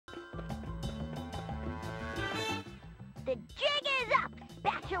The jig is up,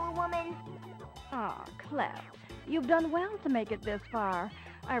 Spatula woman! Ah, Clef, you've done well to make it this far.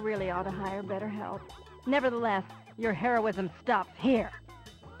 I really ought to hire better help. Nevertheless, your heroism stops here.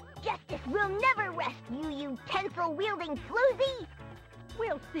 Justice will never rest, you utensil-wielding floozy!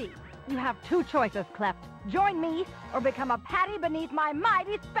 We'll see. You have two choices, Clef. Join me, or become a patty beneath my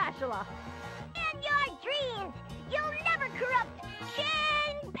mighty spatula. In your dreams, you'll never corrupt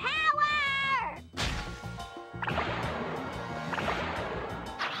Chin power!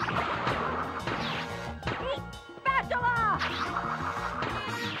 Eat spatula!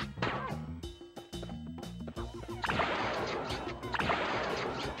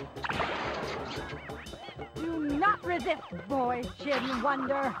 Do not resist, boy Chin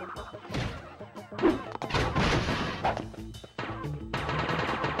Wonder.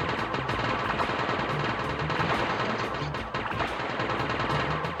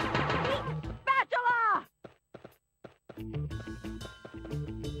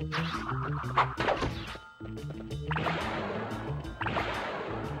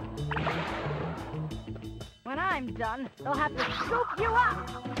 When I'm done, they'll have to scoop you up!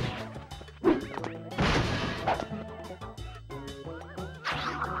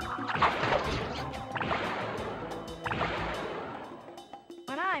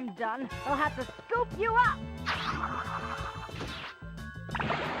 When I'm done, they'll have to scoop you up!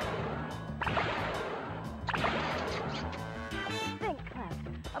 Think, Clef,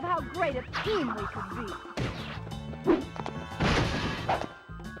 of how great a team we could be.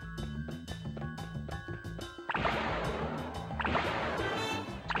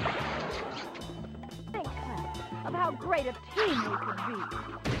 Of how great a team we could be.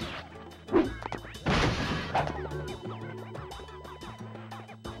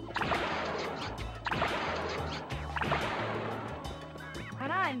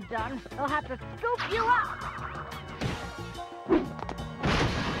 When I'm done, they'll have to scoop you up!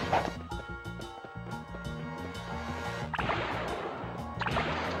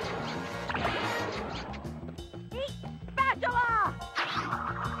 Eat spatula!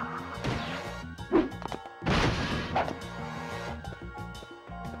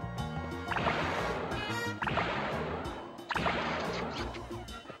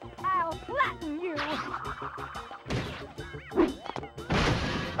 I'll flatten you!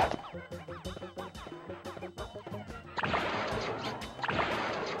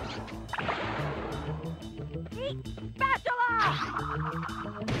 Eat spatula!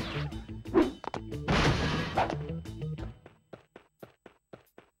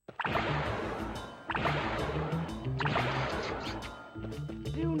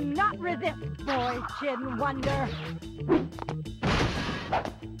 Do not resist, boy Chin Wonder!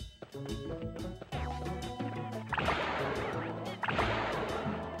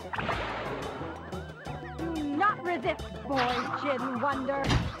 Do not resist, boy Chin Wonder!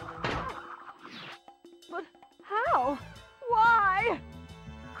 But how? Why?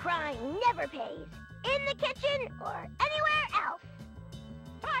 Crime never pays. In the kitchen or anywhere else.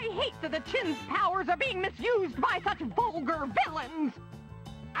 I hate that the Chin's powers are being misused by such vulgar villains!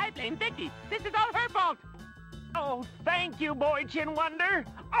 I blame Vicky. This is all her fault. Oh, thank you, boy Chin Wonder.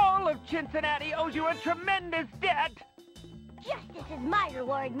 All of Cincinnati owes you a tremendous debt. Justice is my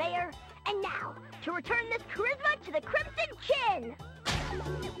reward, Mayor. And now, to return this charisma to the Crimson Chin!